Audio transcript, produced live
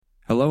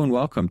Hello and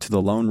welcome to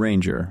The Lone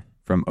Ranger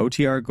from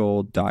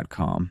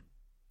OTRGold.com.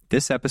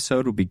 This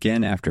episode will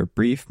begin after a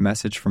brief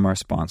message from our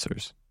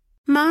sponsors.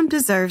 Mom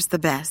deserves the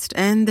best,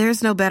 and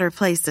there's no better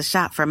place to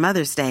shop for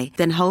Mother's Day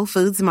than Whole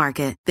Foods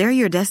Market. They're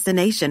your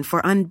destination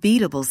for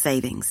unbeatable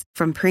savings,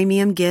 from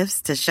premium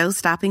gifts to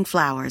show-stopping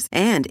flowers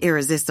and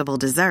irresistible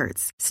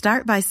desserts.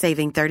 Start by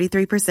saving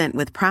 33%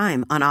 with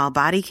Prime on all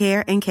body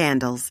care and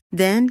candles.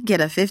 Then get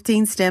a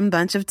 15-stem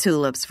bunch of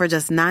tulips for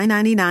just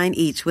 $9.99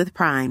 each with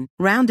Prime.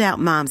 Round out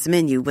Mom's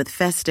menu with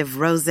festive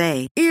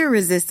rosé,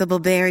 irresistible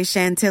berry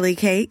chantilly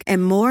cake,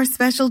 and more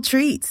special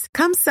treats.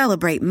 Come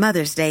celebrate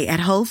Mother's Day at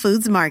Whole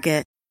Foods Market.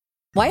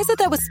 Why is it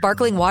that with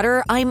sparkling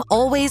water, I'm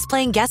always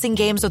playing guessing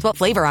games with what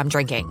flavor I'm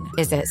drinking?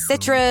 Is it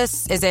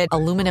citrus? Is it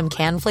aluminum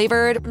can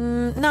flavored?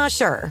 Not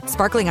sure.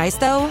 Sparkling ice,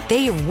 though,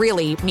 they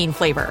really mean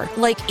flavor.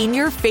 Like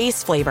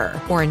in-your-face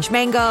flavor. Orange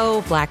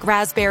mango, black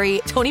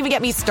raspberry. Don't even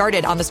get me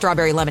started on the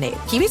strawberry lemonade.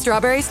 Kiwi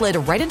strawberry slid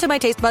right into my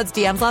taste buds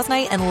DMs last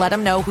night and let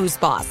them know who's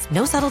boss.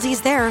 No subtleties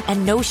there,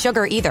 and no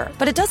sugar either.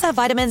 But it does have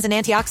vitamins and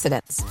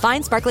antioxidants.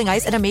 Find sparkling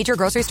ice at a major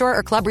grocery store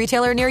or club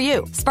retailer near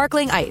you.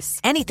 Sparkling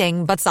ice.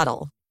 Anything but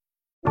subtle.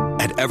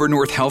 At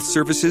Evernorth Health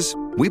Services,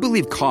 we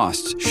believe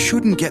costs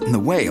shouldn't get in the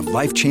way of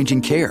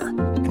life-changing care,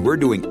 and we're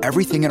doing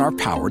everything in our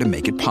power to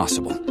make it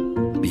possible.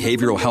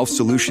 Behavioral health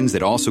solutions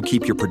that also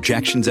keep your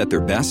projections at their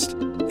best?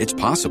 It's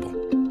possible.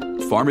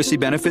 Pharmacy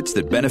benefits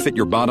that benefit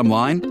your bottom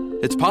line?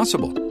 It's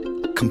possible.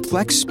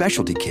 Complex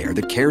specialty care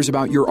that cares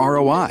about your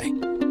ROI?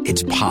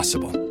 It's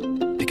possible.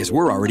 Because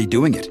we're already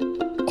doing it.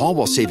 All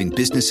while saving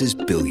businesses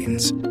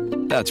billions.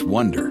 That's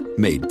Wonder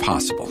made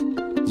possible.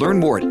 Learn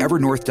more at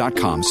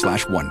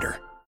evernorth.com/wonder.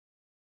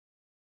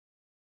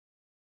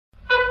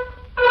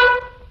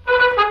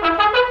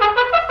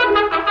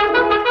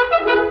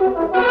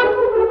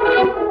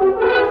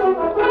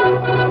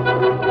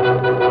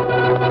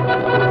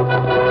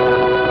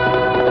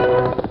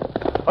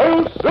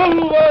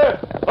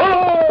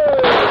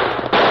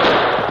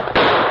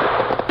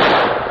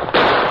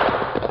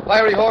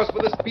 Fiery horse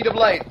with the speed of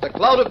light, a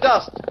cloud of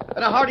dust,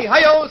 and a hearty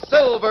hi-yo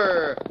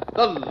Silver,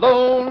 the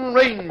Lone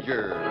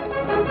Ranger.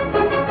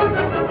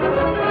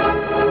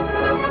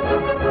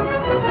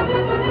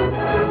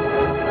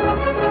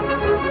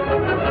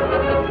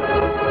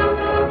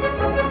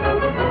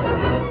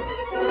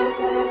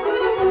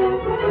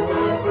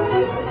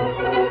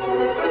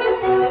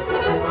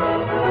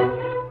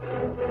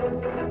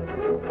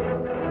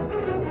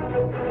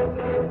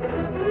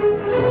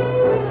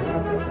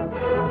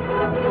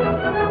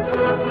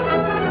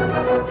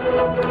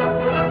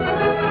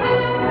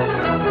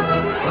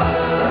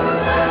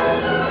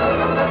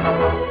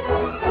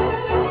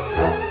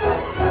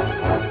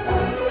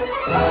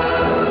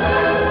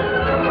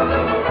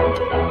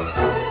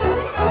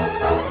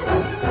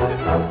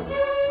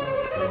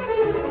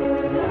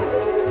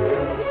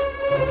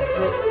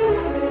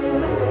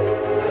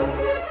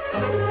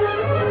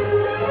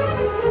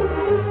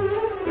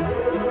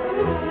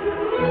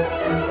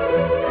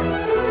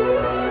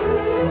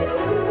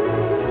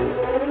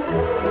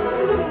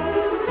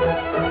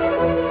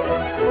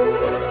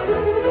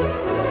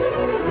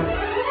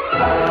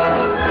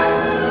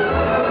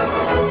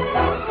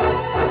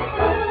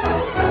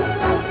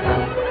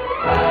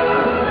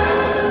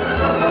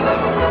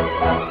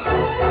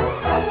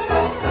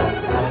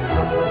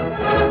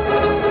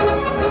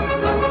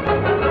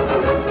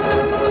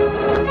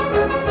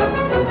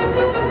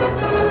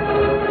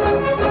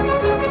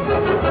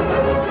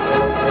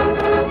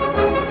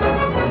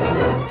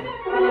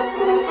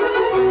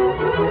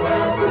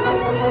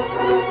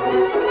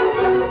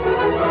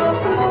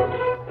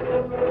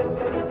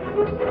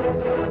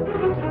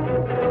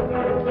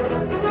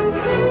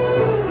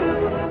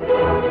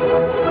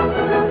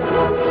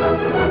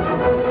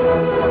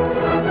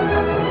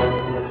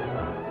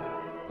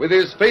 With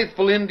his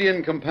faithful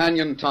Indian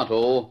companion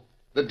Tonto,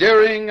 the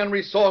daring and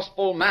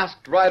resourceful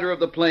masked rider of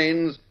the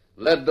plains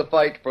led the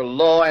fight for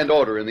law and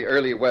order in the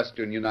early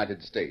western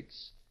United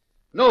States.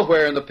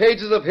 Nowhere in the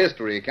pages of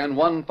history can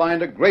one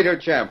find a greater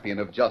champion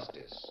of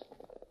justice.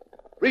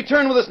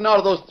 Return with us now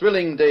to those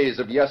thrilling days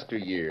of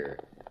yesteryear.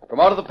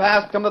 From out of the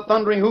past come the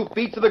thundering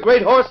hoofbeats of the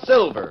great horse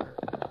Silver.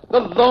 The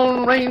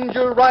Lone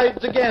Ranger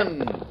rides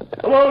again.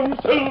 Come on,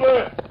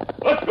 Silver!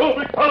 Let's go,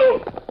 big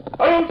fellow!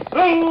 I'm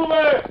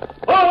Silver!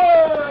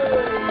 Hi!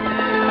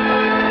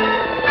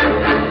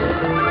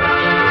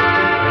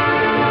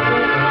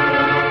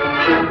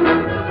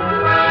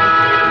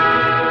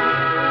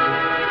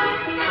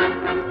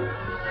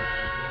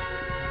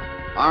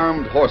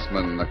 Armed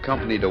horsemen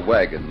accompanied a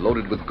wagon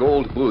loaded with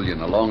gold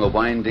bullion along a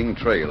winding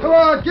trail. Come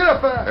on, get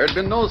up there! There had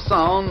been no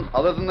sound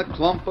other than the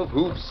clump of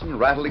hoofs and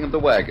rattling of the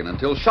wagon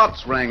until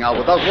shots rang out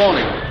without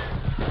warning.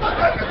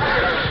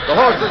 The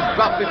horses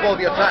dropped before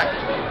the attack.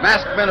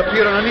 Masked men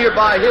appeared on a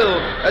nearby hill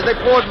as they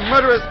poured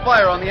murderous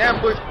fire on the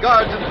ambushed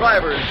guards and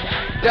drivers.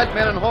 Dead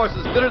men and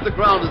horses littered the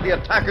ground as the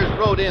attackers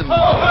rode in. Come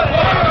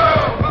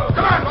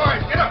on,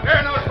 boys, get up there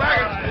in those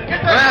wagons.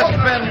 Get The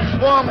masked men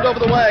swarmed over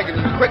the wagon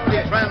and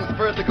quickly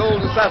transferred the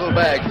gold to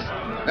saddlebags.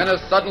 Then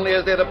as suddenly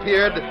as they had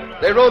appeared,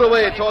 they rode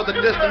away toward the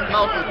distant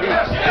mountain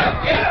peaks.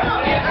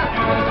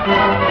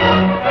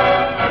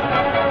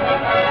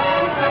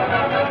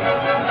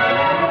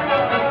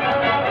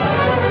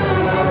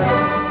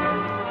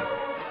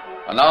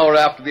 An hour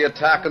after the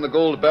attack on the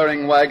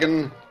gold-bearing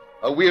wagon,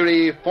 a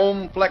weary,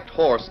 foam-flecked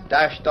horse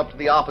dashed up to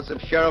the office of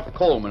Sheriff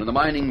Coleman in the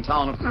mining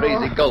town of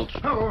Crazy Gulch.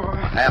 A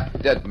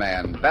half-dead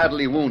man,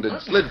 badly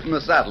wounded, slid from the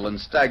saddle and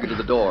staggered to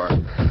the door.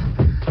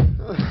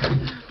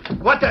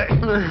 What the?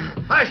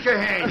 Wash your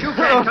hands. You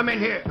can't come in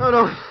here.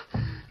 No.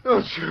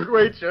 Don't shoot.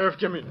 Wait, Sheriff.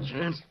 Give me a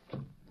chance.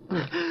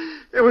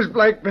 It was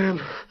Black Ben.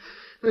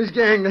 His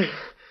gang, they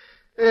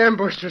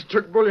ambushed us,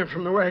 took bullion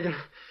from the wagon.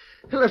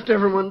 They left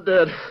everyone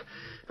dead.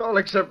 All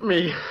except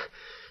me.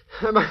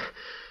 My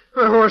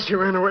horse, he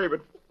ran away,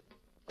 but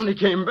when he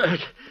came back,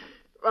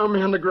 found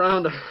me on the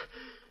ground.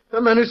 I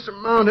managed to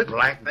mount it.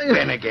 Black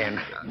Ben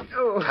again.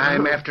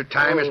 Time after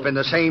time, it's been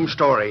the same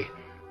story.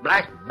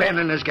 Black Ben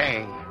and his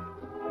gang.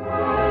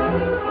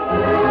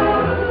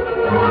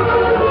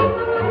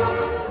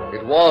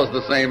 It was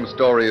the same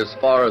story as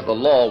far as the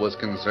law was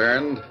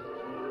concerned.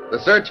 The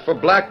search for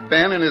Black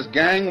Ben and his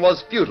gang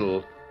was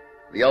futile.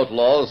 The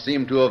outlaws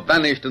seemed to have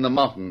vanished in the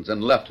mountains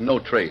and left no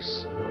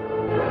trace.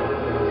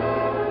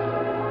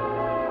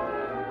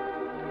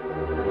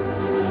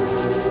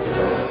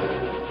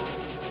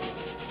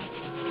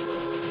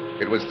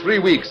 It was 3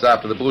 weeks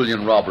after the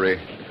bullion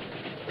robbery.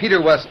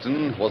 Peter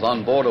Weston was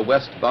on board a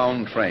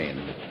westbound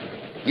train.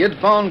 He had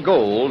found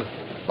gold,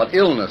 but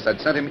illness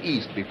had sent him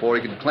east before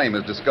he could claim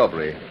his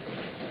discovery.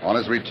 On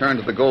his return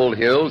to the Gold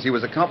Hills, he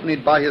was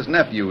accompanied by his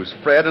nephews,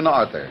 Fred and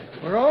Arthur.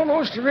 We're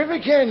almost to River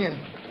Canyon.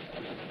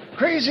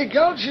 Crazy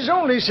Gulch is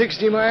only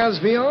 60 miles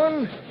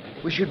beyond.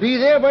 We should be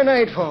there by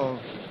nightfall.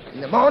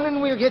 In the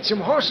morning, we'll get some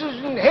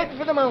horses and head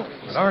for the mountains.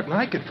 But Art and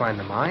I could find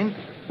the mine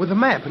with a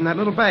map in that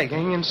little bag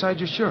hanging inside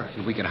your shirt.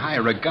 We could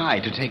hire a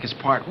guide to take us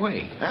part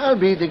way. I'll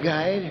be the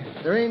guide.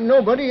 There ain't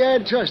nobody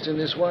I'd trust in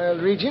this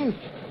wild region.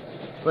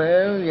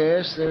 Well,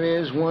 yes, there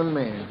is one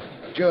man.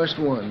 Just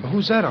one. Well,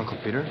 who's that, Uncle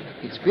Peter?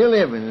 It's Bill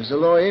Evans, the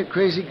lawyer at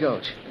Crazy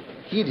Gulch.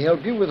 He'd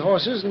help you with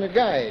horses and a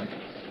guide.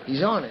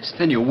 He's honest.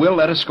 Then you will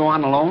let us go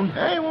on alone?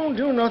 I won't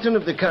do nothing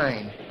of the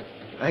kind.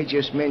 I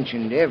just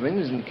mentioned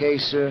Evans in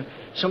case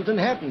something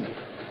happened.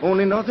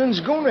 Only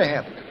nothing's gonna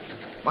happen.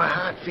 My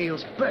heart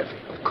feels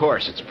perfect. Of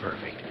course it's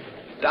perfect.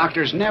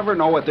 Doctors never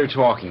know what they're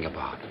talking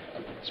about,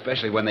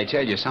 especially when they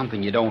tell you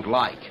something you don't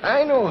like.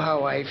 I know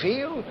how I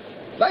feel.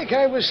 Like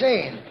I was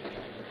saying,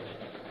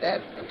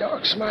 that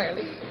Doc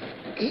Smiley,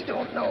 he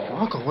don't know.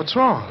 Uncle, what's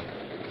wrong?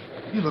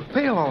 You look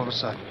pale all of a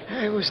sudden.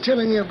 I was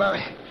telling you about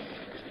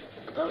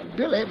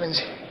Bill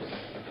Evans.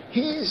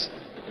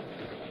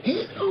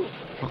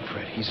 Look,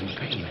 Fred, he's in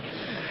pain.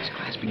 He's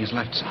clasping his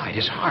left side,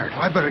 his heart. Oh,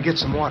 I better get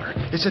some water.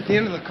 It's at the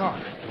end of the car.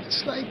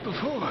 It's like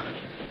before.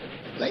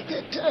 Like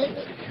that time.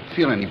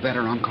 Feel any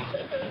better, Uncle?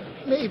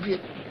 Maybe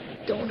it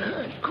don't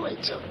hurt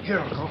quite so. Here,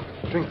 Uncle,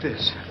 drink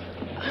this.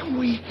 I'm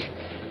weak.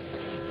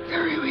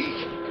 Very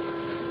weak.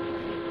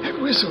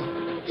 That whistle,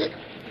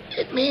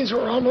 it means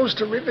we're almost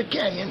to River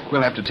Canyon.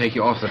 We'll have to take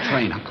you off the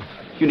train, Uncle.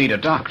 You need a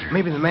doctor.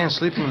 Maybe the man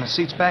sleeping in the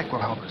seats back will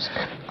help us.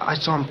 I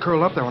saw him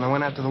curl up there when I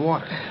went after the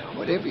water.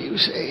 Whatever you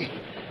say,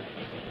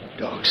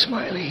 Doc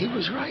Smiley, he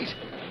was right.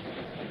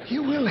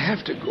 You will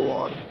have to go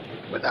on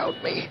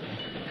without me,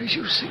 as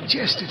you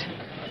suggested.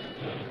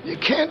 You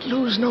can't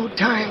lose no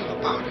time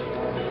about it.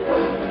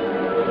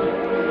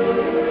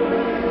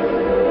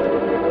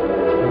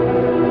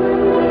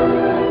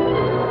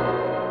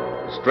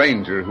 The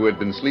stranger who had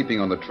been sleeping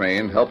on the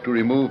train helped to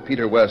remove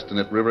Peter Weston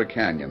at River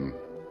Canyon.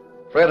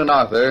 Fred and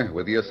Arthur,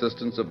 with the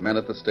assistance of men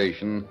at the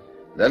station,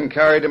 then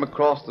carried him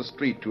across the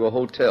street to a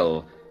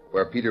hotel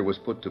where Peter was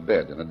put to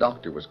bed and a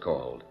doctor was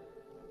called.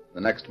 The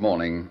next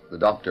morning, the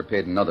doctor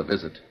paid another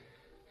visit.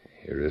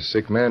 You're a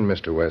sick man,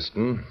 Mr.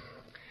 Weston.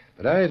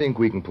 But I think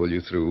we can pull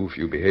you through if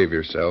you behave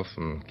yourself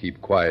and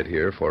keep quiet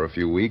here for a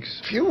few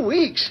weeks. Few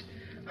weeks?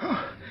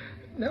 Oh,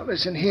 now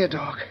listen here,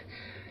 Doc.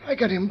 I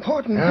got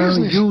important now,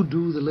 business. You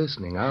do the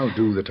listening. I'll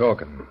do the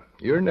talking.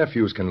 Your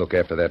nephews can look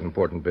after that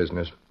important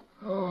business.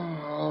 Oh,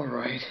 all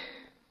right.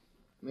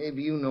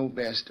 Maybe you know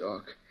best,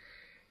 Doc.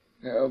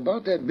 Now,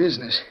 about that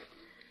business,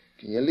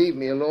 can you leave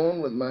me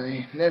alone with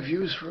my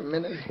nephews for a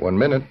minute? 1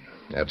 minute.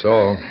 That's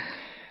all.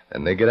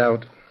 Then they get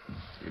out.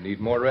 You need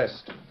more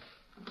rest.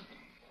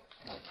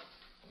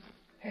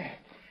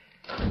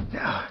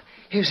 Now,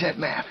 here's that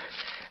map.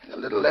 And a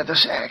little leather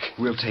sack.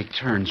 We'll take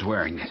turns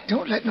wearing it.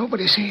 Don't let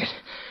nobody see it.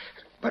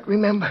 But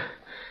remember,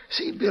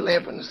 see Bill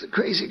Evans, the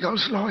Crazy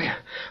Gulch lawyer,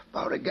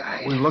 about a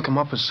guy. We'll look him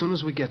up as soon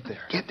as we get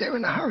there. Get there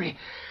in a hurry.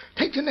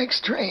 Take the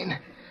next train.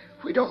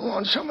 We don't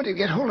want somebody to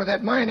get hold of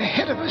that mine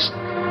ahead of us.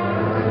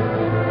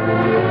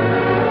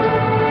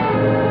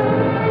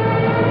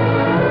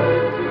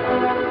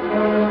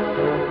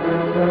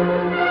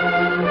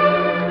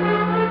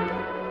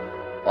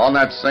 On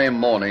that same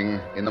morning,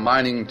 in the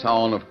mining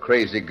town of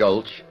Crazy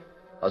Gulch,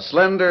 a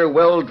slender,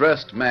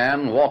 well-dressed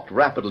man walked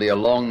rapidly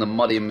along the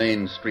muddy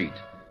main street.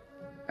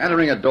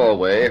 Entering a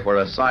doorway where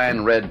a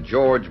sign read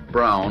George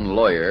Brown,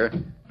 lawyer,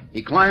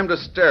 He climbed a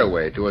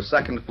stairway to a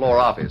second-floor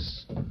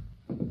office.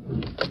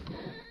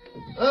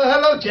 Oh,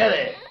 hello,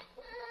 Jerry.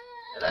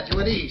 I thought you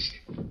went east.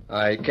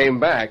 I came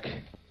back.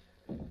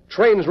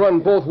 Trains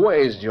run both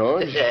ways,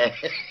 George.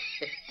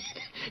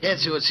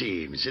 That's so it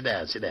seems. Sit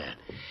down.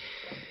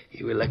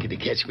 You were lucky to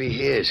catch me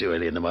here so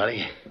early in the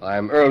morning.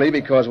 I'm early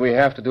because we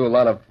have to do a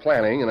lot of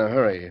planning in a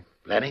hurry.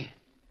 Planning?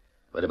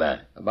 What about?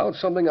 About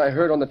something I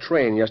heard on the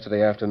train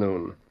yesterday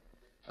afternoon.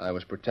 I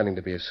was pretending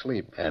to be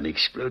asleep. I'm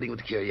exploding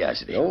with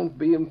curiosity. Don't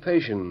be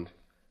impatient,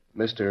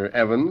 Mr.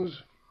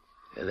 Evans.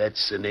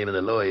 That's the name of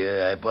the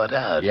lawyer I bought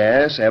out.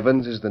 Yes,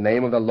 Evans is the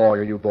name of the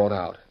lawyer you bought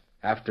out.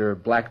 After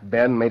Black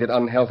Ben made it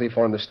unhealthy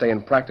for him to stay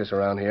and practice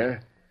around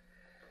here.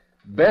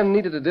 Ben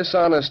needed a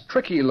dishonest,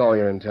 tricky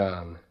lawyer in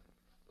town.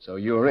 So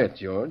you're it,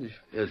 George.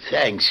 Well,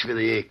 thanks for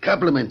the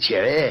compliment,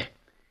 Jerry.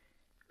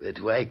 But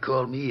why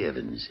call me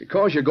Evans?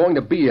 Because you're going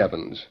to be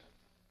Evans.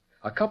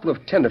 A couple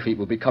of tenderfeet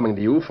will be coming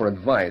to you for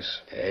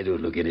advice. I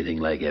don't look anything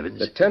like Evans.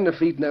 The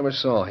tenderfeet never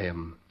saw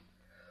him.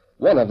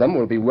 One of them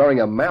will be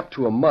wearing a map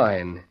to a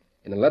mine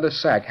in a leather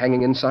sack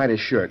hanging inside his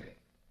shirt.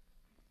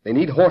 They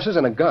need horses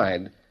and a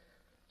guide,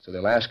 so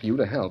they'll ask you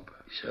to help.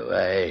 So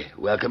I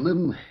welcome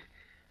them,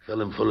 fill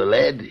them full of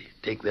lead,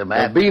 take their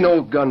map. There'll be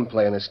no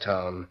gunplay in this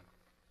town.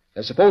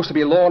 There's supposed to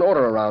be law and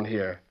order around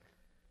here.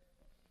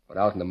 But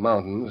out in the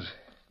mountains,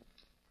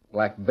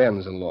 Black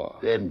Ben's the law.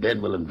 Then Ben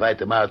will invite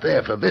them out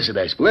there for a visit,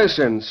 I suppose.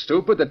 Listen,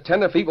 stupid, the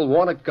tenderfeet will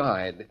want a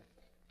guide.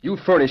 You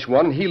furnish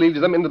one, and he leads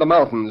them into the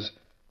mountains.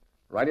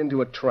 Right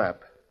into a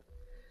trap.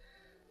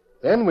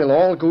 Then we'll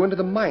all go into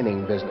the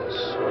mining business.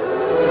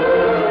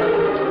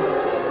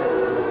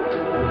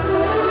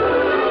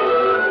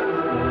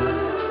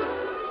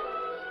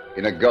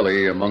 In a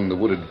gully among the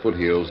wooded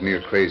foothills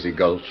near Crazy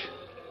Gulch,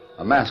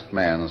 a masked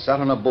man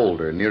sat on a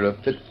boulder near a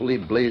fitfully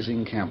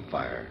blazing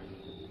campfire.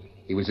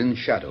 He was in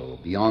shadow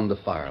beyond the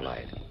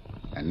firelight,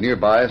 and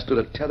nearby stood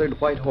a tethered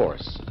white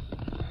horse.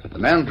 The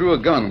man drew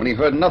a gun when he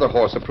heard another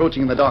horse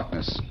approaching in the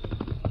darkness.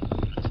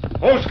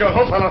 Oscar,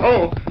 ho, fella,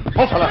 ho!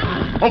 Ho, fella!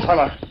 Ho,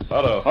 fella!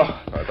 Otto,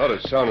 I thought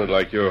it sounded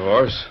like your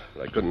horse,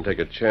 but I couldn't take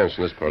a chance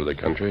in this part of the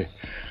country.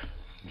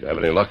 Did you have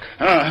any luck?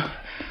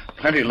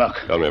 Plenty luck.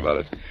 Tell me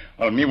about it.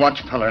 Well, me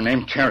watch feller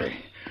named Cherry,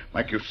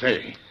 like you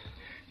say.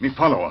 Me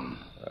follow him.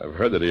 I've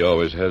heard that he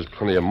always has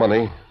plenty of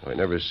money, though he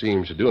never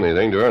seems to do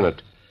anything to earn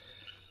it.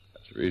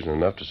 That's reason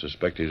enough to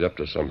suspect he's up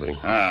to something.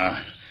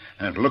 And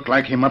it looked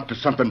like him up to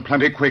something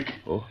plenty quick.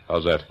 Oh,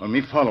 how's that? Well,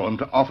 me follow him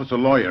to office a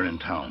lawyer in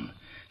town.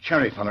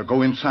 Cherry feller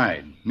go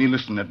inside. Me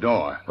listen at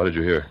door. What did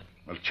you hear?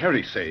 Well,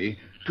 Cherry say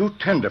 2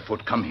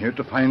 tenderfoot come here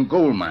to find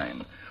gold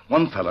mine.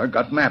 One feller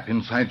got map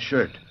inside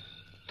shirt.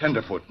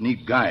 Tenderfoot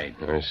need guide.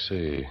 I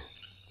see.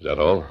 Is that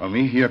all? Well,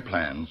 me hear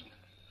plans.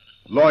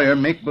 Lawyer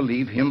make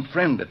believe him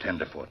friend a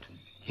tenderfoot.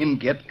 Him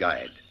get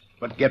guide,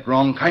 but get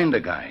wrong kind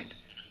of guide.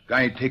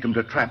 Guide take him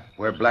to trap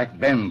where Black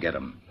Ben get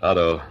him.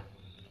 Otto,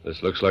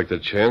 this looks like the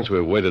chance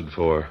we've waited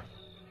for.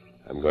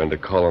 I'm going to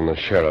call on the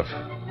sheriff.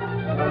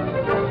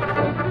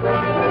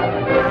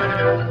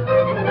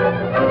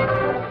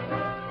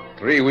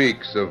 3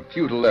 weeks of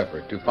futile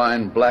effort to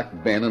find Black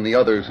Ben and the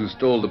others who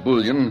stole the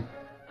bullion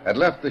had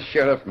left the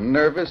sheriff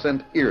nervous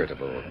and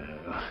irritable.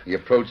 He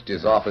approached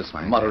his office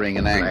muttering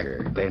in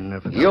anger.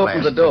 He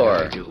opened the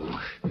door,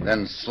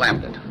 then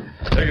slammed it.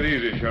 Take it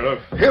easy,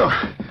 Sheriff.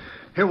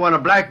 You're one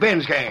of Black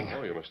Ben's gang.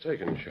 Oh, you're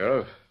mistaken,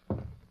 Sheriff.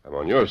 I'm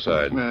on your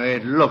side.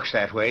 It looks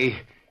that way.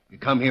 You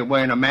come here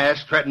wearing a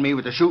mask, threaten me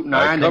with a shooting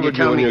iron, I and you covered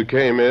tell you when me... you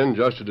came in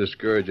just to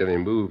discourage any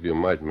move you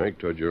might make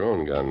toward your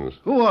own guns.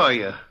 Who are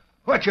you?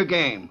 What's your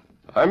game?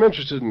 I'm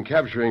interested in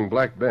capturing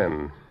Black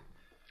Ben.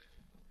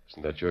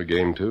 Isn't that your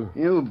game, too?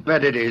 You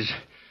bet it is.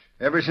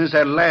 Ever since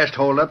that last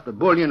holdup, the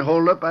bullion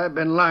holdup, I've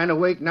been lying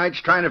awake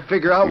nights trying to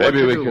figure out what to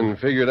do. Maybe we can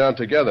figure it out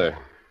together.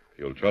 If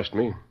you'll trust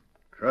me.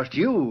 Trust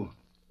you?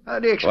 How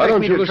do you expect Why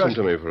don't me you to listen trust...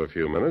 to me for a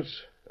few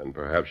minutes, and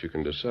perhaps you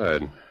can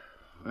decide.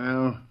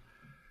 Well,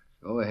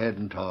 go ahead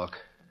and talk.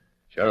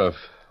 Sheriff,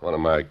 one of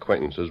my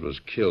acquaintances was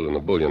killed in the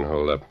bullion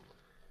holdup.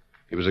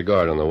 He was a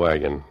guard on the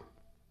wagon.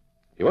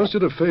 He once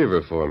did a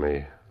favor for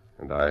me,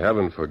 and I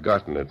haven't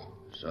forgotten it.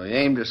 So you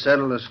aim to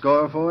settle the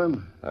score for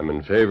him? I'm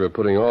in favor of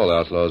putting all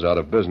outlaws out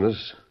of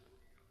business.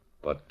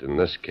 But in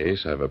this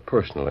case, I have a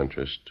personal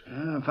interest.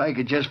 If I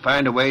could just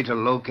find a way to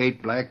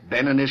locate Black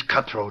Ben and his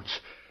cutthroats.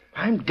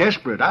 I'm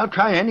desperate. I'll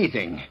try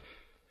anything.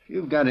 If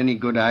you've got any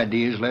good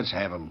ideas, let's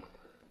have them.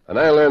 When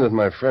I learned that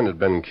my friend had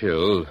been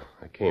killed,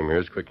 I came here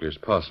as quickly as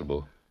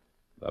possible.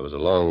 I was a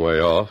long way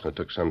off, and it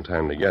took some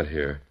time to get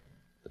here.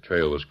 The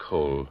trail was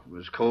cold. It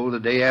was cold the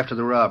day after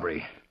the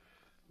robbery.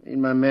 Me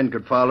and my men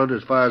could follow it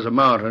as far as the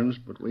mountains,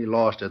 but we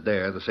lost it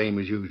there, the same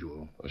as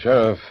usual. Well,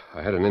 Sheriff,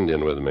 I had an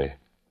Indian with me.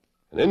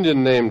 An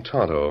Indian named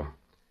Tonto.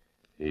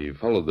 He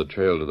followed the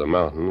trail to the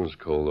mountains,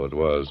 cold though it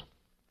was.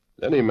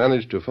 Then he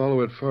managed to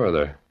follow it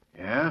further.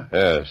 Yeah?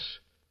 Yes.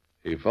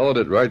 He followed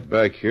it right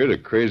back here to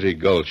Crazy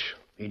Gulch.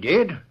 He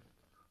did?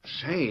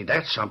 Say,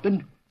 that's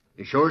something.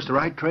 You sure it's the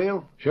right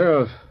trail?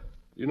 Sheriff,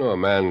 you know a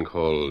man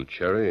called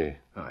Cherry?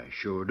 I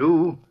sure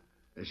do.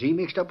 Is he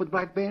mixed up with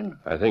Black Ben?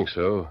 I think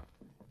so.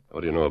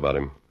 What do you know about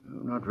him?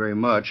 Not very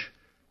much.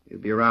 He'll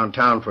be around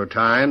town for a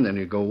time, then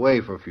he'll go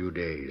away for a few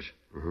days.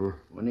 Mm-hmm.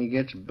 When he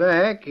gets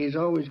back, he's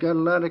always got a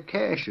lot of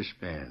cash to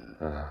spend.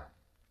 How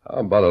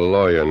about a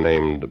lawyer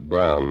named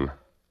Brown?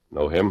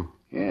 Know him?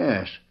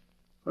 Yes.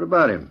 What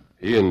about him?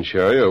 He and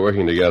Cherry are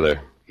working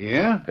together.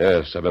 Yeah?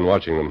 Yes, I've been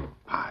watching them.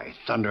 By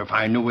thunder, if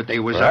I knew what they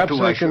was Perhaps up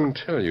to, I can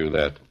tell you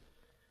that.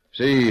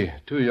 See,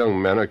 two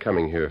young men are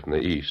coming here from the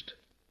east.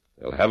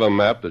 They'll have a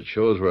map that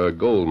shows where a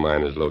gold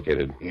mine is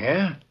located.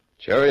 Yeah?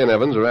 Cherry and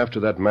Evans are after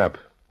that map.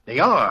 They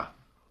are?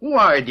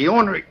 Why, the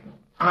ornery...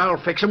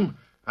 I'll fix them.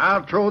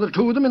 I'll throw the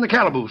two of them in the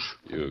calaboose.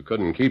 You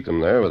couldn't keep them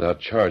there without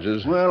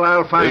charges. Well,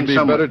 I'll find It'd be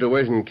someone. better to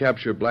wait and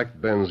capture Black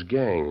Ben's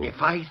gang.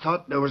 If I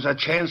thought there was a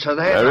chance of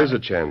that... There is a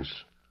chance.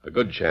 A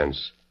good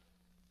chance.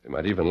 They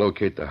might even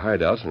locate the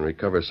hideouts and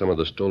recover some of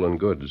the stolen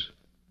goods.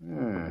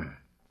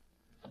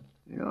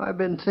 I've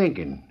been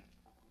thinking.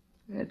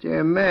 That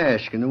there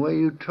mask and the way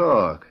you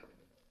talk.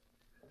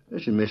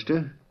 Listen,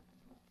 mister.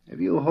 Have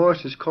you a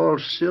horse that's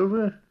called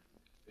Silver?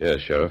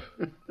 Yes, Sheriff.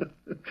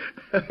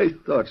 I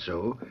thought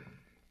so.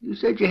 You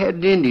said you had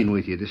an Indian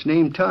with you that's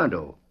named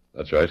Tonto.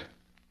 That's right.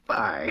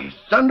 By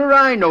thunder,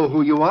 I know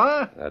who you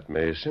are. That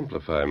may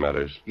simplify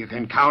matters. You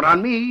can count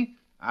on me.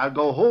 I'll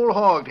go whole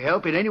hog to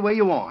help in any way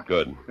you want.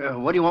 Good.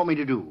 What do you want me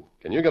to do?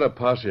 Can you get a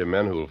posse of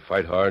men who'll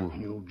fight hard?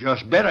 You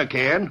just bet I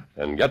can.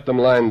 And get them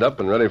lined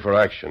up and ready for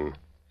action.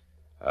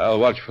 I'll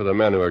watch for the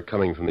men who are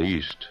coming from the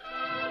east.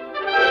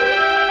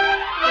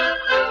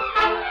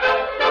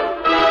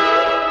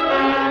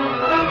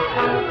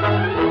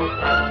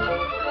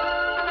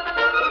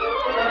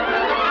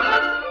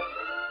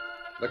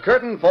 The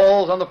curtain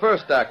falls on the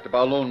first act of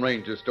our Lone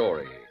Ranger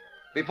story.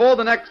 Before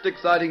the next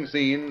exciting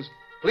scenes,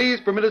 please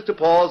permit us to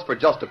pause for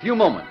just a few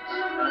moments.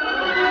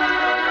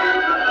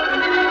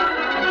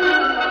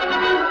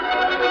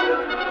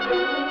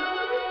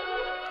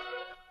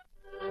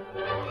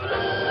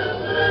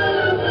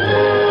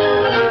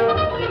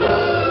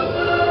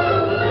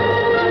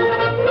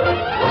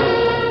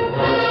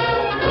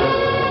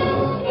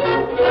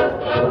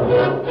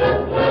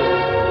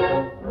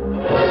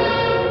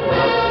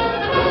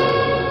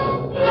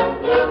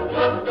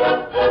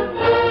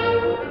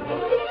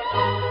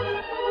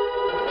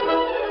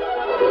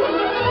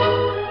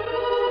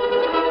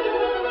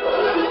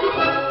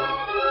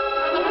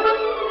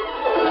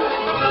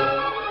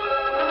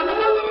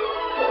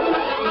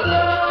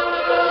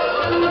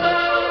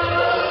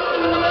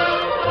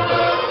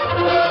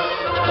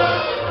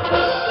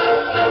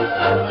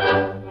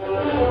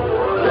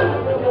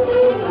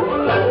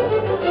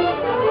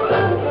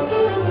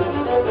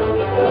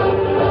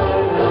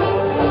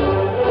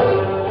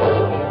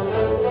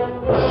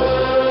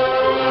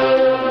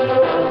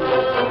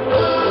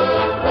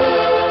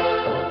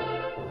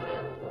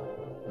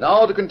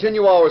 Now to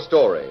continue our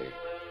story.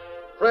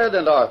 Fred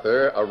and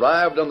Arthur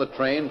arrived on the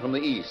train from the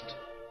east.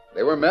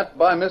 They were met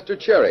by Mr.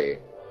 Cherry,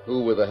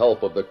 who, with the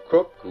help of the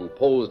crook who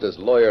posed as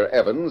Lawyer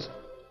Evans,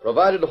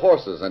 provided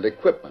horses and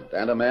equipment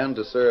and a man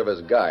to serve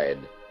as guide.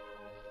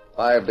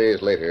 5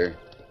 days later,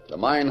 the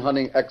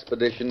mine-hunting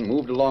expedition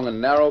moved along a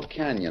narrow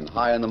canyon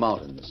high in the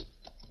mountains.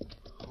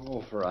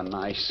 Oh, for a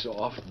nice,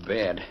 soft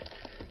bed.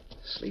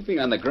 Sleeping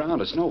on the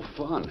ground is no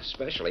fun,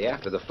 especially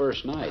after the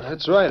first night.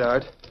 That's right,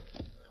 Art.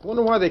 I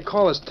wonder why they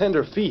call us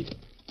tender feet.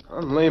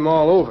 I'm lame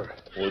all over.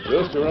 Well,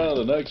 just around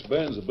the next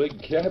bend's a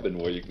big cabin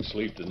where you can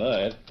sleep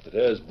tonight. It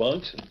has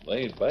bunks and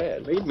ain't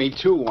bad. Lead me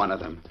to one of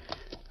them.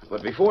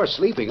 But before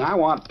sleeping, I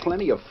want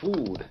plenty of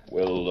food.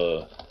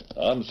 Well,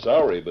 I'm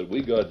sorry, but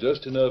we got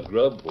just enough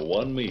grub for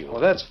one meal.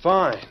 Well, that's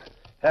fine.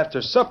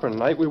 After supper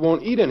tonight, we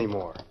won't eat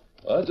anymore.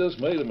 I just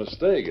made a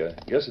mistake. I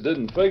guess it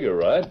didn't figure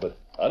right, but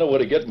I know where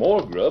to get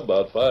more grub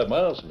about 5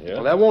 miles from here.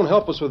 Well, that won't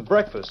help us with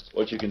breakfast.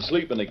 But you can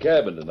sleep in the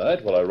cabin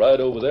tonight while I ride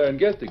over there and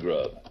get the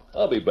grub.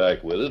 I'll be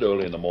back with it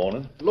early in the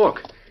morning.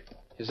 Look,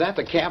 is that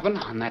the cabin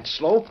on that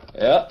slope?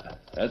 Yeah,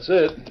 that's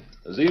it.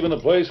 There's even a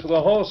place for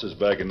the horses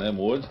back in them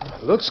woods.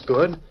 Looks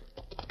good.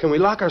 Can we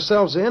lock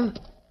ourselves in?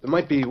 There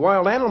might be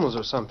wild animals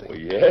or something. Well,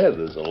 yeah,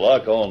 there's a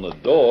lock on the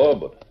door,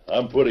 but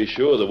I'm pretty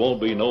sure there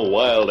won't be no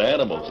wild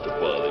animals to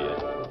bother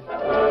you.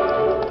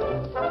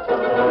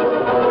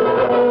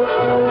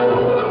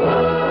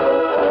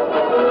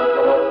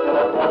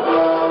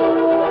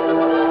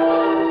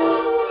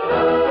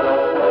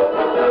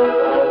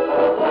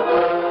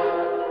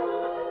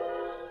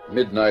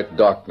 Midnight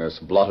darkness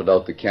blotted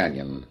out the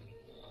canyon.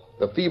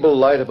 The feeble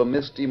light of a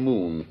misty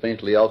moon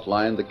faintly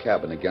outlined the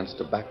cabin against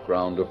a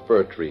background of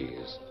fir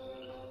trees.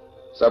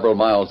 Several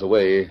miles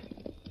away,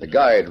 the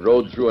guide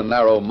rode through a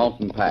narrow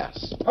mountain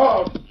pass.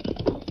 Halt!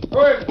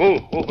 Who is it?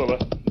 Oh, fella.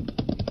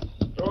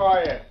 Who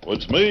are you? Well,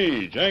 it's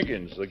me,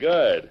 Jenkins, the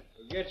guide.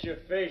 Get your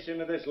face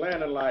into this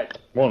lantern light.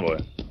 One way.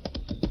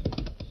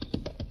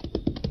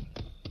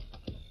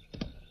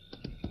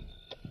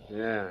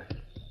 Yeah.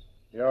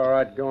 You're all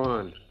right, go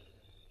on.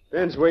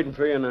 Ben's waiting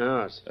for you in the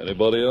house.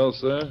 Anybody else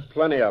there?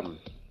 Plenty of them.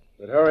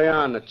 But hurry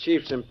on, the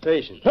chief's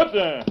impatient. Up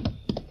there!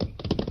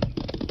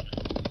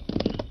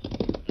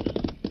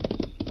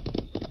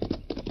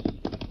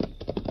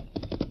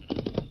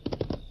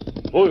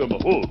 Pull him,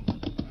 pull.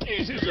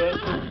 Easy, son.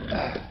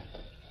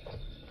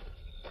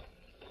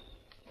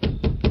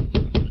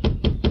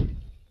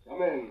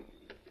 Come in.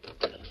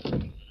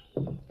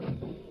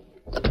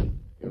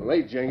 You're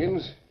late,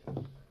 Jenkins.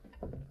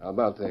 How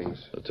about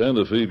things? The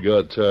tenderfeet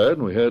got tired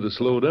and we had to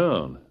slow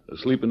down. They're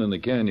sleeping in the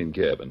canyon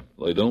cabin.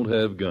 They don't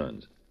have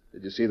guns.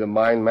 Did you see the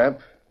mine map?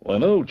 Why,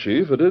 no,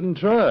 Chief. I didn't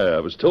try. I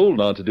was told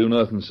not to do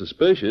nothing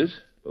suspicious,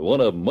 but one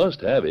of them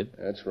must have it.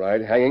 That's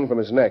right, hanging from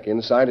his neck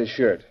inside his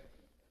shirt.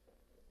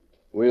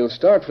 We'll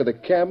start for the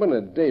cabin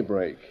at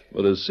daybreak.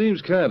 But it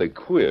seems kind of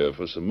queer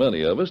for so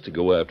many of us to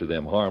go after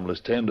them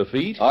harmless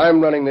tenderfeet. I'm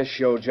running this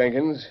show,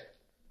 Jenkins.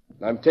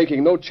 I'm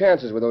taking no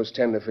chances with those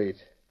tenderfeet.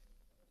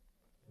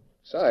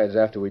 Besides,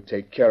 after we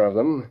take care of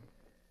them,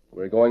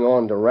 we're going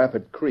on to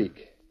Rapid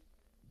Creek.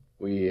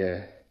 We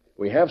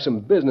have some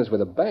business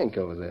with a bank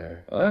over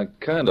there. I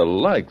kind of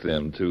like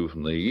them two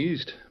from the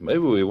east. Maybe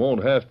we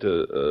won't have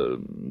to,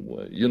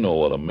 well, you know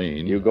what I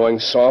mean. You going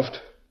soft?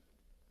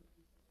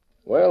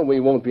 Well, we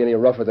won't be any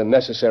rougher than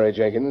necessary,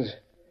 Jenkins.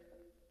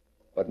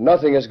 But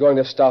nothing is going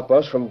to stop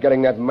us from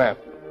getting that map.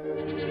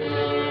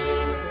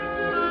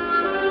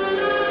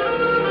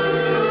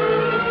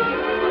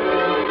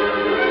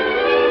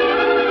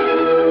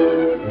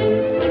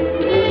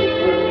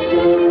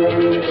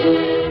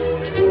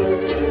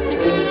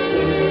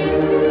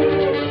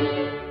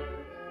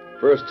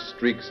 First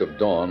streaks of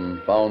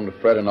dawn found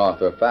Fred and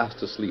Arthur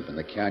fast asleep in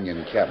the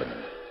canyon cabin.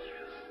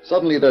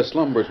 Suddenly their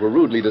slumbers were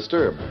rudely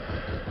disturbed.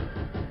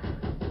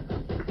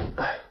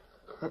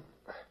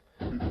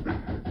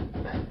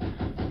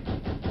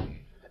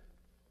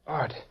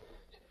 Art,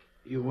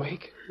 you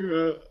awake?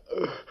 Yeah,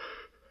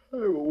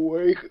 I'm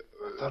awake.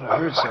 I thought I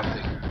heard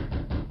something.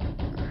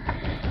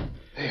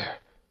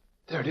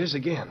 There it is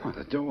again. Oh,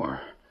 the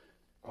door.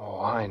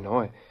 Oh, I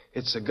know.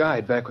 It's the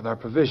guide back with our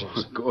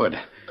provisions. Good.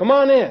 Come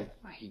on in.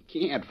 He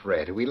can't,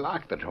 Fred. We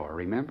locked the door,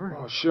 remember?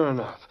 Oh, sure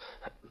enough.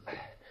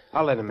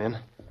 I'll let him in.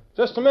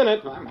 Just a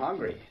minute. I'm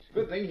hungry. It's a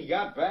good thing he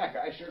got back.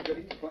 I sure could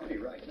eat plenty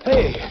right now.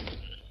 Hey!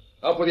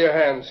 Up with your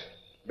hands.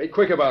 Be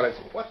quick about it.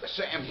 What the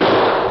Sam?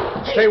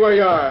 Stay where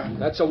you are.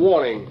 That's a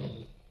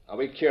warning. Now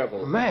be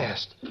careful.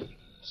 Masked.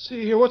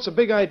 See here, what's the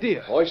big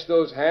idea? Hoist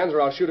those hands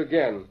or I'll shoot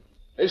again.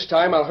 This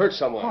time I'll hurt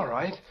someone. All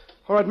right.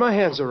 All right, my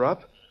hands are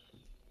up.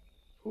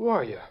 Who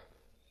are you?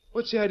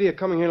 What's the idea of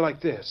coming here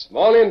like this? Come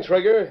on in,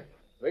 Trigger.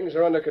 Things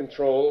are under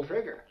control.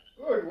 Trigger.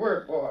 Good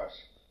work, boss.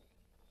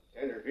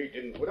 Tenderfeet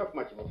didn't put up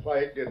much of a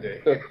fight, did they?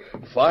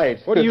 Fight?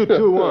 What do you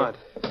two want?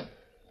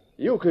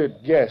 You could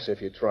guess if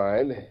you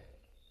tried.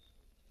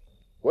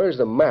 Where's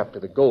the map to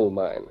the gold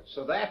mine?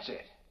 So that's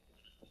it.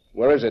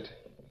 Where is it?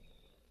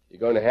 You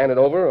going to hand it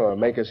over or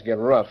make us get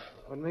rough?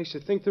 What makes you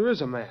think there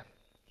is a map?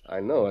 I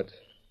know it.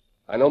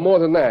 I know more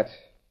than that.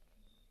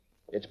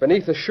 It's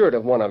beneath the shirt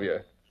of one of you.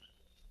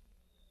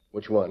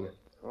 Which one?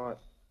 What?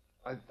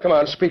 Come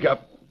on, speak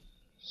up.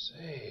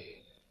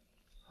 Say,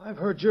 I've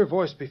heard your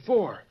voice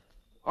before.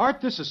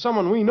 Art, this is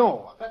someone we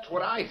know. That's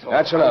what I thought.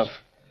 That's enough.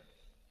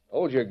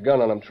 Hold your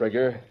gun on him,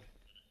 Trigger.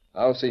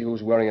 I'll see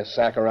who's wearing a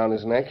sack around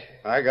his neck.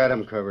 I got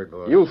him covered,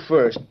 boss. You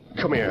first.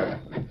 Come here.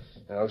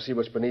 I'll see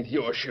what's beneath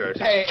your shirt.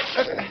 Hey.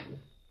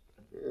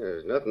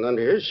 There's nothing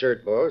under his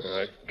shirt, boss. All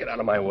right, get out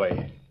of my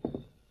way.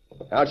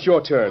 Now it's your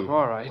turn.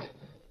 All right.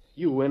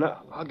 You win.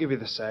 I'll give you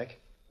the sack.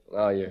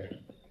 Now you're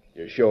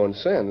showing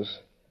sense.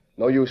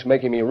 No use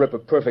making me rip a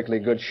perfectly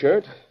good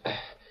shirt.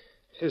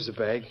 Here's the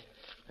bag.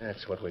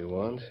 That's what we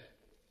want.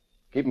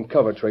 Keep him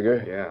covered,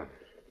 Trigger. Yeah.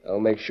 I'll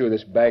make sure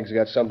this bag's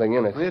got something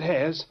in it. It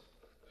has.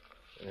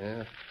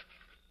 Yeah.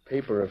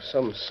 Paper of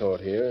some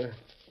sort here.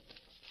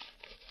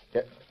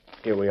 Yeah,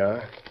 here we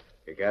are.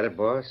 You got it,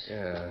 boss?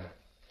 Yeah.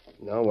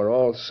 Now we're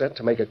all set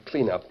to make a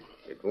cleanup.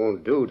 It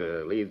won't do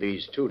to leave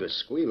these two to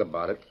squeal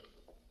about it.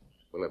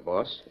 Will it,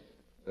 boss?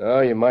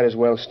 Oh, you might as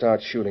well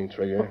start shooting,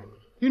 Trigger.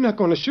 You're not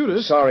going to shoot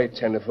us. Sorry,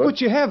 Tenderfoot. But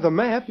you have the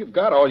map. You've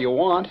got all you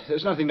want.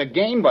 There's nothing to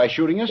gain by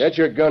shooting us. Get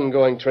your gun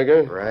going,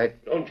 Trigger.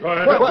 Right. Don't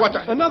try it. What?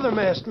 Another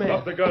masked man.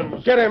 Drop the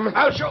guns. Get him.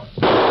 I'll show.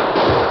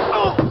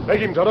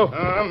 Take him, Toto.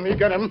 Me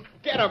get him.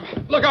 Get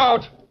him. Look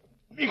out.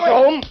 He's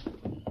home.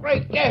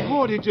 Right there.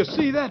 Oh, did you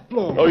see that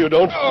blow? No, you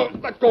don't. Oh,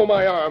 let go of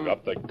my arm.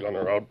 Drop the gun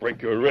or I'll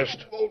break your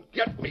wrist. Won't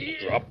get me.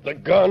 Drop the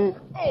gun.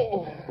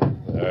 Oh.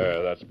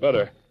 There, that's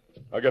better.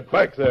 Now get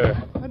back there.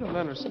 I don't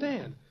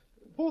understand.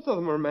 Both of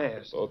them are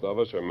masked. Both of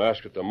us are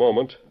masked at the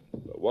moment,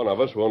 but one of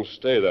us won't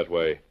stay that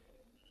way.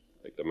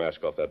 Take the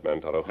mask off that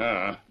man, Toto.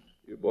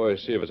 You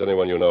boys see if it's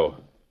anyone you know.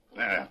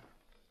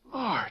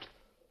 Art,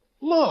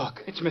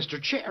 look. It's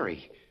Mr.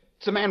 Cherry.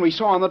 It's the man we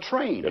saw on the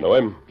train. You know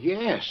him?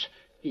 Yes.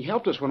 He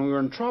helped us when we were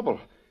in trouble.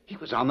 He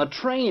was on the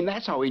train.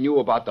 That's how he knew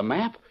about the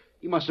map.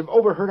 He must have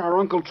overheard our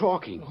uncle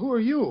talking. Who are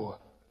you?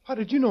 How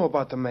did you know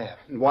about the map?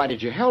 And why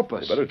did you help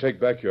us? You better take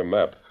back your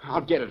map.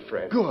 I'll get it,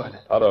 Fred. Good.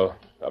 Toto,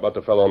 how about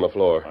the fellow on the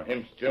floor?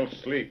 Him still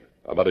sleep.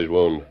 How about his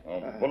wound?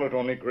 Bullet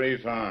only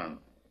grazed arm.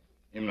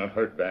 Him not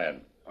hurt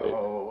bad.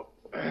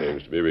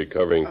 Seems to be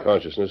recovering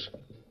consciousness.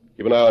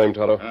 Keep an eye on him,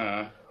 Toto.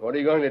 What are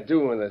you going to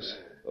do with us?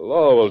 The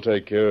law will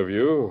take care of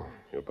you.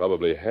 You'll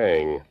probably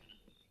hang.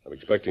 I'm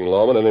expecting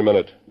lawmen any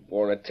minute.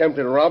 For an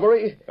attempted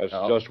robbery? That's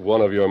just one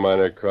of your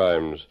minor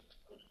crimes.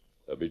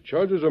 There'll be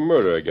charges of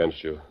murder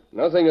against you.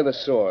 Nothing of the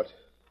sort.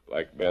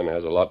 Black Ben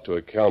has a lot to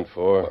account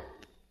for.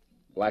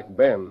 Black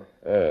Ben?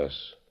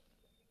 Yes.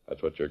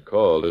 That's what you're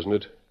called, isn't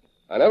it?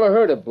 I never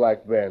heard of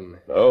Black Ben.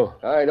 No?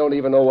 I don't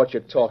even know what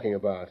you're talking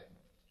about.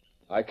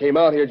 I came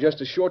out here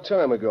just a short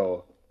time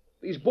ago.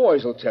 These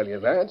boys will tell you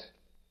that.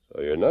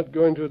 So you're not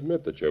going to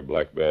admit that you're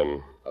Black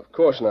Ben? Of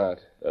course not.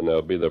 Then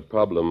there'll be the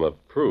problem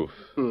of proof.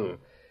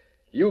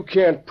 You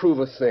can't prove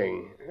a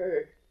thing.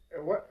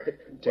 Hey, what?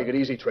 Take it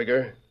easy,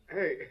 Trigger.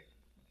 Hey,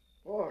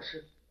 boss,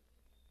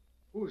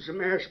 who's the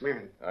masked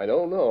man? I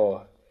don't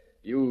know.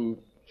 You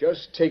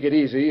just take it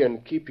easy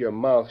and keep your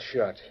mouth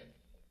shut.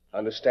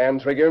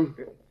 Understand, Trigger?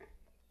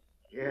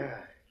 Yeah.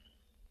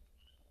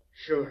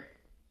 Sure.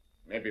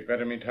 Maybe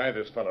better me tie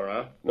this fellow,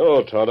 huh?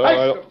 No, Tonto,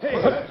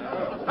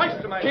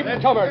 Keep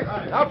it covered.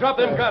 I'll drop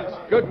them guns.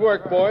 Good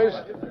work, boys.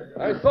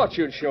 I thought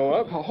you'd show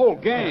up. A whole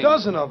gang. A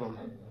dozen of them.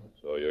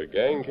 So your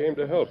gang came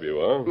to help you,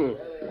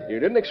 huh? You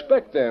didn't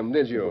expect them,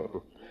 did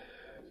you?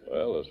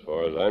 Well, as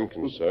far as I'm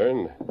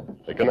concerned,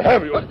 they can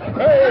have you.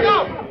 Hey!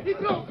 No! He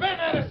threw Ben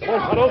at us! Come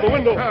on, Tonto, the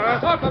window.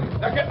 Stop them!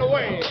 They're getting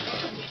away.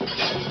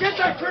 Get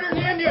that critter,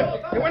 the Indian!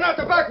 He went out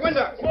the back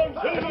window.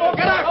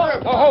 Get after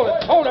him! Oh,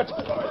 hold it!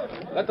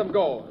 Let them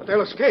go. But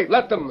they'll escape.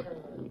 Let them.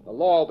 The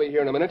law will be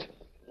here in a minute.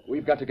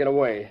 We've got to get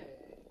away.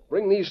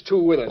 Bring these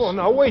two with us. Oh,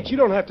 now, wait. You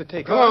don't have to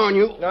take Come on,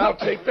 you. I'll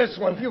take this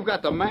one. You've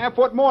got the map.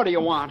 What more do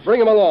you want?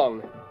 Bring him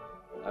along.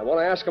 I want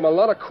to ask him a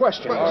lot of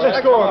questions. Well,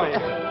 let's go on.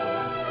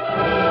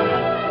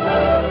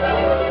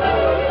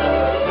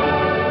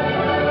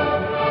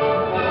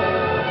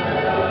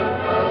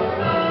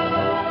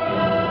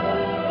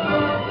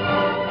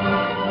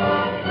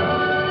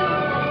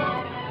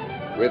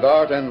 With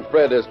Art and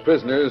Fred as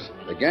prisoners,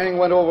 the gang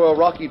went over a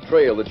rocky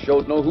trail that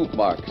showed no hoof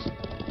marks.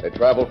 They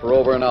traveled for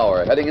over an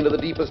hour, heading into the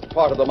deepest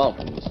part of the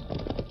mountains.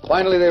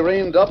 Finally, they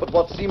reined up at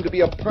what seemed to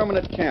be a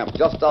permanent camp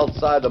just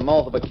outside the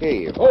mouth of a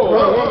cave.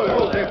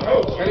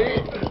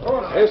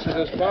 This is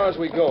as far as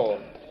we go.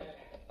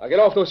 Now get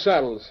off those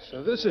saddles.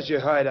 So this is your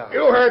hideout.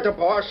 You heard the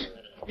boss.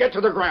 Get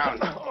to the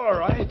ground. All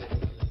right.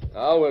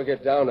 Now we'll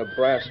get down to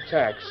brass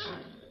tacks.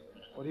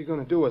 What are you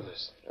going to do with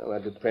us? Well,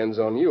 that depends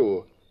on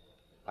you.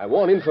 I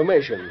want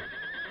information.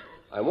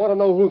 I want to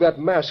know who that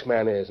masked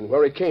man is and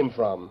where he came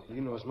from.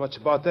 You know as much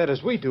about that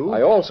as we do.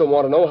 I also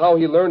want to know how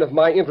he learned of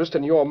my interest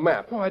in your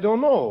map. Oh, I don't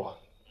know.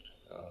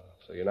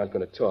 So you're not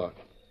going to talk.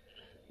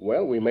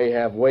 Well, we may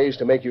have ways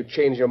to make you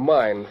change your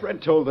mind.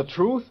 Fred told the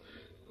truth.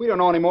 We don't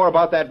know any more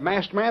about that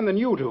masked man than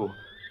you do.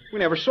 We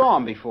never saw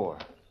him before.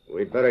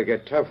 We'd better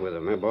get tough with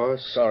him,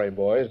 boss? Sorry,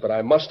 boys, but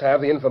I must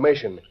have the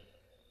information.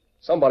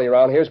 Somebody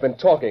around here's been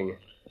talking.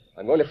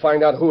 I'm going to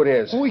find out who it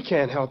is. We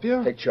can't help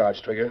you. Take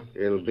charge, Trigger.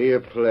 It'll be a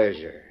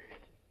pleasure.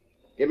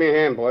 Give me a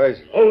hand, boys.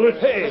 Hold it.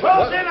 Hey.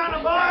 Close in on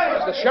them,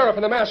 boys! It's the sheriff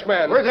and the masked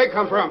man. Where'd they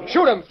come from?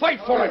 Shoot him. Fight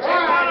for it.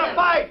 On a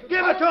fight!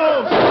 Give it to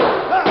him!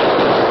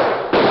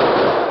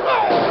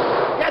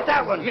 Get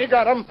that one! You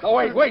got him. Oh,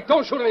 wait.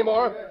 Don't shoot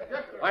anymore.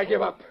 I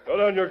give up. Put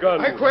down your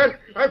gun. I quit.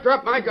 I've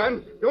dropped my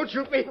gun. Don't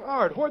shoot me.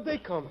 Art, where'd they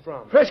come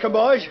from? Frisk 'em,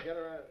 boys.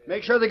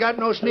 Make sure they got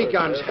no sneak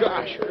guns.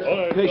 Gosh,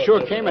 they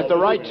sure came at the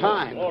right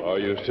time. Are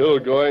you still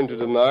going to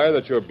deny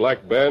that you're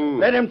Black Ben?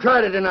 Let him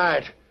try to deny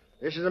it.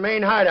 This is the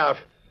main hideout.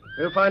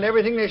 We'll find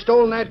everything they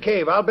stole in that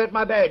cave. I'll bet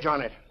my badge on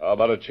it. How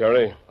about it,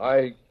 Cherry?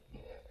 I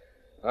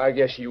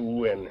guess you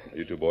win.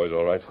 You two boys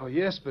all right? Oh,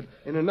 yes, but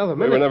in another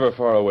We minute... were never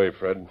far away,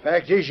 Fred.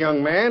 Fact is,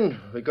 young man,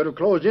 we could have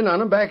closed in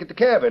on him back at the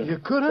cabin. You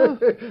could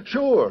have?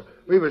 Sure.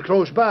 We was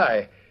close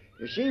by.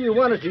 You see, we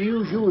wanted to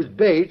use you as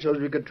bait so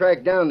as we could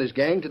track down this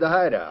gang to the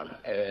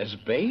hideout. As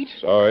bait?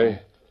 Sorry.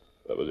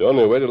 That was the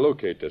only way to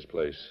locate this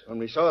place. When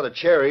we saw the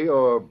Cherry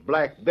or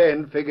Black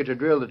Ben figure to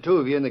drill the two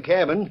of you in the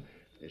cabin,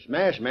 this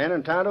masked man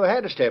and Tonto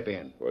had to step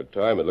in. For a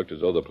time, it looked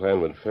as though the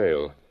plan would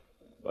fail.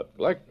 But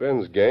Black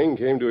Ben's gang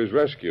came to his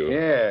rescue.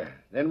 Yeah.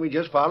 Then we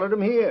just followed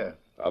him here.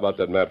 How about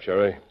that map,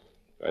 Cherry?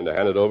 Going to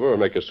hand it over or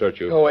make us search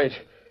you? Oh, wait.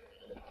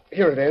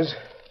 Here it is.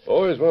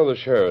 Boys, one of the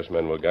sheriff's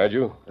men will guide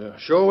you.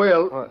 Sure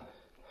will.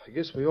 I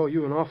guess we owe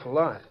you an awful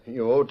lot.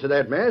 You owe it to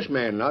that masked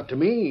man, not to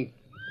me.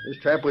 This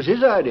trap was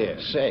his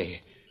idea.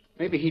 Say,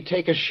 maybe he'd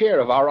take a share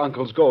of our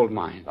uncle's gold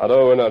mine.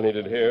 Although we're not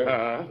needed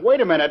here. Wait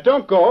a minute.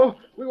 Don't go.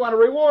 We want to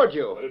reward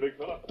you. Hey, big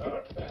fella.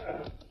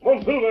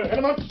 One silver. Hit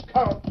him up,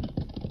 Scout.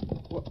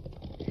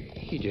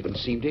 He didn't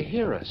seem to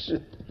hear us.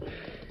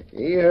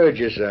 He heard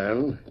you,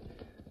 son.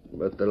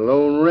 But the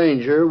Lone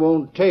Ranger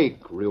won't take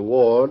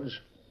rewards.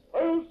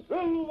 One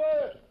silver.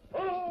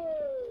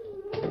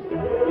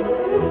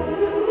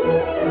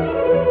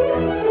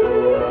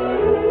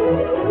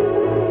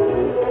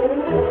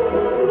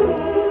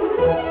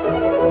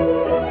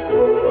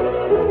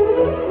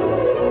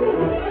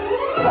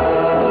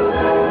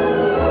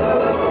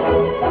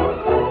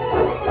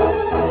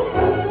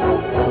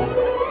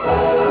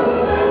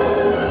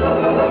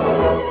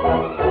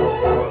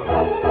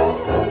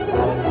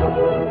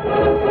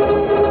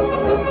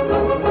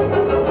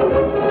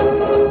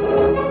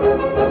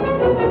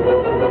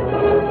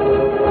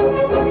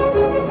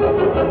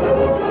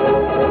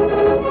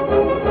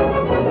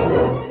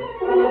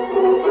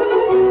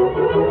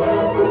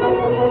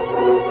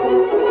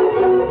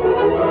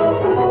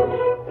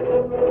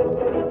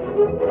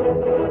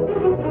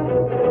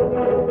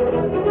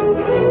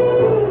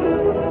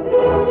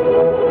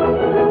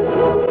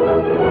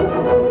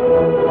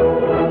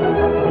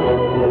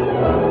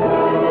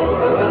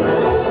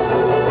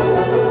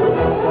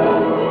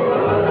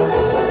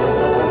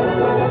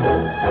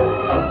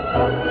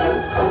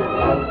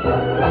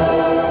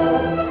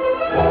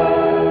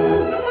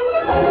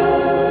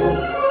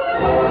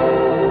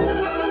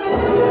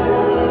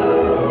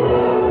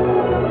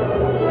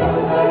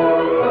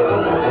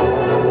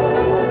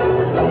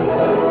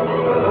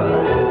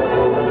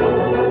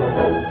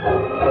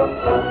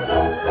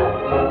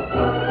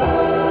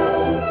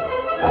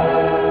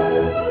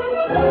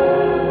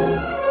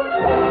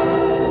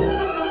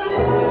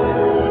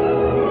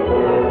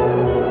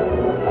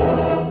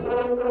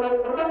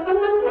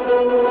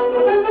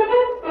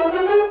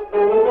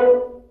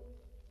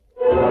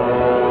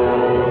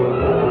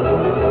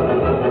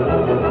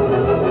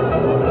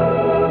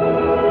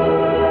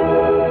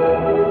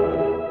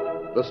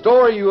 The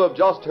story you have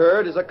just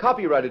heard is a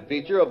copyrighted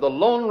feature of the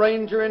Lone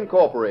Ranger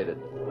Incorporated.